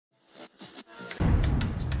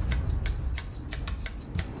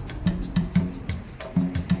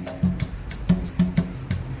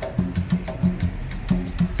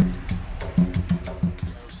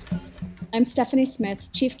I'm Stephanie Smith,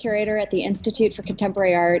 Chief Curator at the Institute for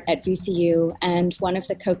Contemporary Art at VCU and one of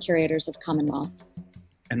the co-curators of Commonwealth.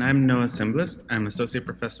 And I'm Noah Simblist. I'm Associate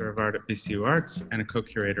Professor of Art at VCU Arts and a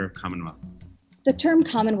co-curator of Commonwealth. The term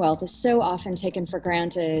Commonwealth is so often taken for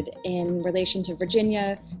granted in relation to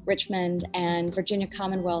Virginia, Richmond, and Virginia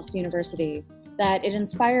Commonwealth University that it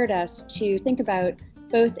inspired us to think about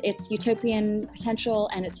both its utopian potential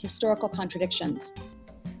and its historical contradictions.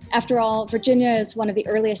 After all, Virginia is one of the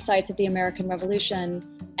earliest sites of the American Revolution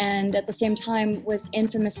and at the same time was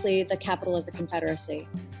infamously the capital of the Confederacy.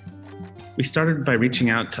 We started by reaching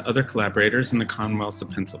out to other collaborators in the Commonwealths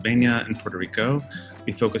of Pennsylvania and Puerto Rico.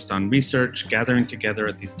 We focused on research, gathering together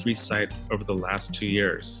at these three sites over the last 2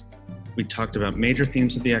 years. We talked about major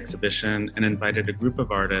themes of the exhibition and invited a group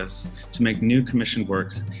of artists to make new commissioned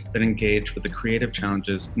works that engage with the creative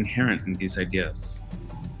challenges inherent in these ideas.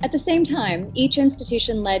 At the same time, each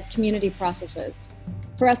institution led community processes.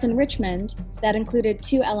 For us in Richmond, that included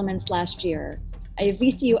 2 elements last year: a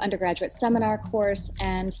VCU undergraduate seminar course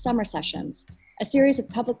and summer sessions, a series of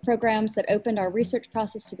public programs that opened our research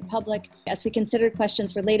process to the public as we considered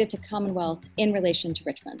questions related to Commonwealth in relation to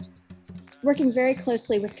Richmond. Working very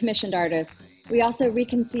closely with commissioned artists, we also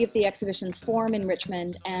reconceived the exhibition's form in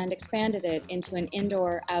Richmond and expanded it into an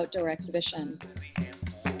indoor-outdoor exhibition.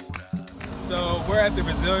 So we're at the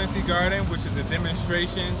Resiliency Garden, which is a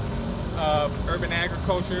demonstration of urban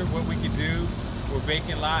agriculture, what we can do with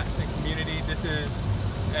vacant lots and community. This is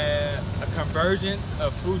a convergence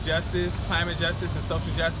of food justice, climate justice, and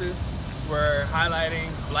social justice. We're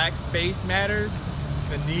highlighting Black space matters,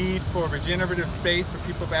 the need for regenerative space for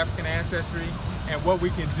people of African ancestry, and what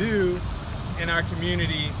we can do in our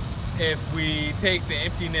community if we take the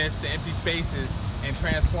emptiness, the empty spaces, and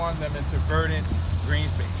transform them into verdant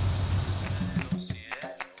green spaces.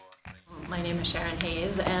 My name is Sharon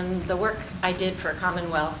Hayes, and the work I did for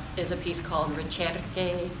Commonwealth is a piece called Recherche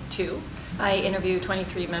 2. I interviewed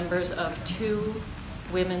 23 members of 2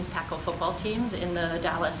 women's tackle football teams in the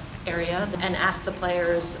Dallas area and asked the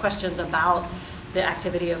players questions about the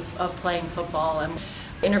activity of playing football. And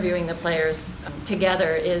interviewing the players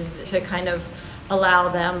together is to kind of allow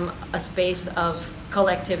them a space of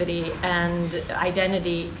collectivity and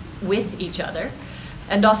identity with each other.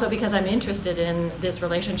 And also because I'm interested in this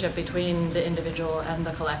relationship between the individual and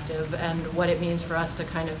the collective and what it means for us to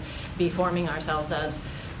kind of be forming ourselves as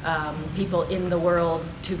people in the world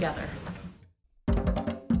together.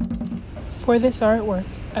 For this artwork,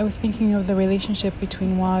 I was thinking of the relationship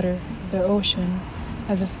between water, the ocean,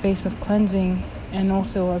 as a space of cleansing and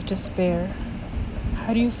also of despair.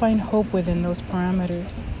 How do you find hope within those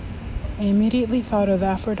parameters? I immediately thought of the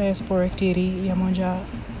Afro-diasporic deity Yamonja,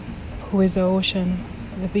 who is the ocean,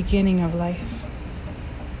 the beginning of life.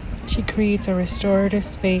 She creates a restorative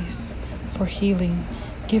space for healing,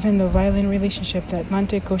 given the violent relationship that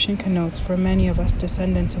Atlantic Ocean connotes for many of us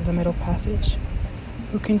descendants of the Middle Passage,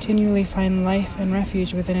 who continually find life and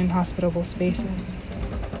refuge within inhospitable spaces.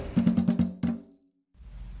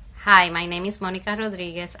 Hi, my name is Monica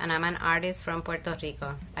Rodriguez and I'm an artist from Puerto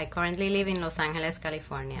Rico. I currently live in Los Angeles,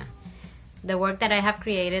 California. The work that I have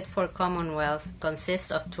created for Commonwealth consists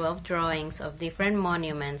of 12 drawings of different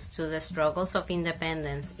monuments to the struggles of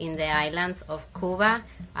independence in the islands of Cuba,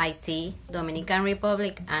 Haiti, Dominican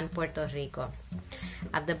Republic, and Puerto Rico.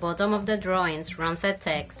 At the bottom of the drawings runs a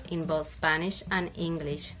text in both Spanish and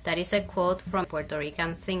English that is a quote from Puerto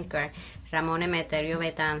Rican thinker Ramon Emeterio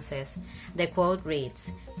Betances. The quote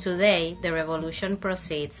reads, "Today, the revolution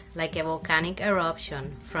proceeds like a volcanic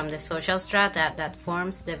eruption from the social strata that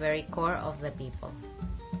forms the very core of the people."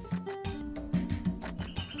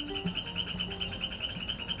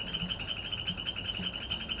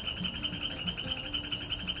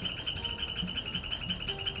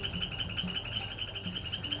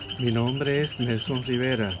 Mi nombre es Nelson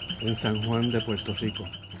Rivera, en San Juan de Puerto Rico.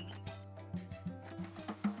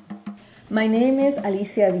 My name is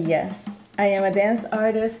Alicia Diaz. I am a dance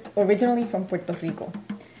artist originally from Puerto Rico.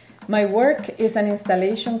 My work is an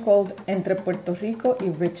installation called Entre Puerto Rico y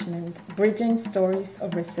Richmond, Bridging Stories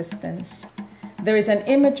of Resistance. There is an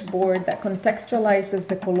image board that contextualizes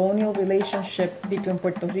the colonial relationship between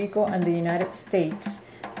Puerto Rico and the United States.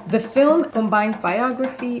 The film combines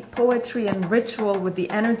biography, poetry, and ritual with the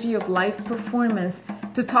energy of live performance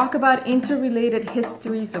to talk about interrelated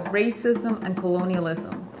histories of racism and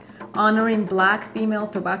colonialism, honoring Black female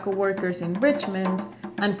tobacco workers in Richmond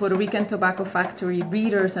and Puerto Rican tobacco factory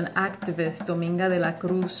readers and activists Dominga de la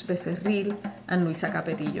Cruz Becerril and Luisa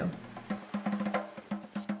Capetillo.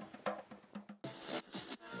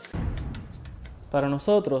 Para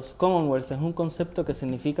nosotros, Commonwealth es un concepto que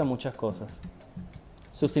significa muchas cosas.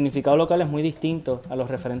 Su significado local es muy distinto a los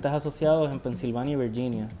referentes asociados en Pensilvania y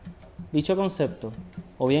Virginia. Dicho concepto,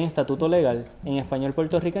 o bien estatuto legal, en español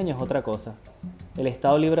puertorriqueño es otra cosa, el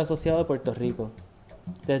Estado Libre Asociado de Puerto Rico.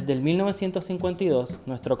 Desde el 1952,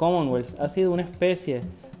 nuestro Commonwealth ha sido una especie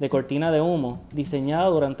de cortina de humo diseñada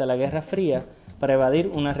durante la Guerra Fría para evadir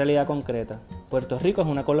una realidad concreta. Puerto Rico es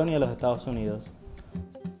una colonia de los Estados Unidos.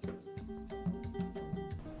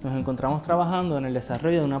 Nos encontramos trabajando en el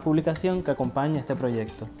desarrollo de una publicación que acompaña este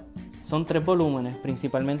proyecto. Son 3 volúmenes,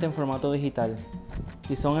 principalmente en formato digital,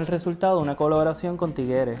 y son el resultado de una colaboración con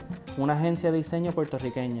Tigere, una agencia de diseño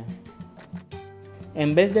puertorriqueña.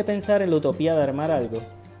 En vez de pensar en la utopía de armar algo,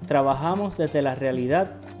 trabajamos desde la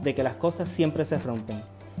realidad de que las cosas siempre se rompen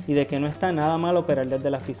y de que no está nada mal operar desde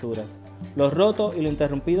las fisuras, lo roto y lo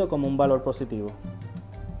interrumpido como un valor positivo.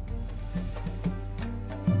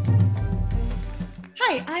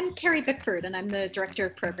 Hi, I'm Carrie Bickford, and I'm the Director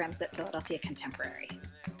of Programs at Philadelphia Contemporary.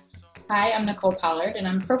 Hi, I'm Nicole Pollard, and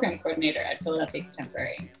I'm Program Coordinator at Philadelphia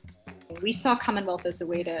Contemporary. We saw Commonwealth as a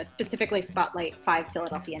way to specifically spotlight 5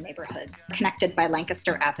 Philadelphia neighborhoods connected by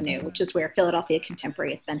Lancaster Avenue, which is where Philadelphia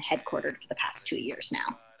Contemporary has been headquartered for the past 2 years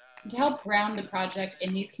now. To help ground the project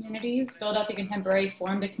in these communities, Philadelphia Contemporary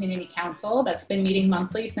formed a community council that's been meeting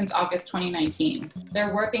monthly since August 2019.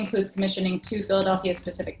 Their work includes commissioning 2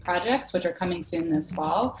 Philadelphia-specific projects, which are coming soon this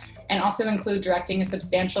fall, and also include directing a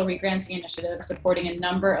substantial regranting initiative supporting a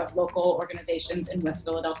number of local organizations in West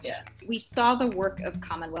Philadelphia. We saw the work of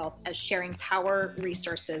Commonwealth as sharing power,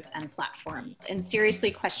 resources, and platforms, and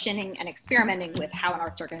seriously questioning and experimenting with how an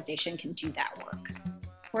arts organization can do that work.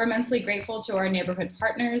 We're immensely grateful to our neighborhood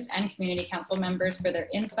partners and community council members for their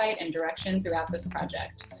insight and direction throughout this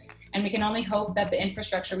project. And we can only hope that the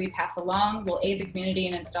infrastructure we pass along will aid the community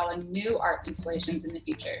in installing new art installations in the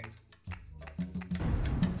future.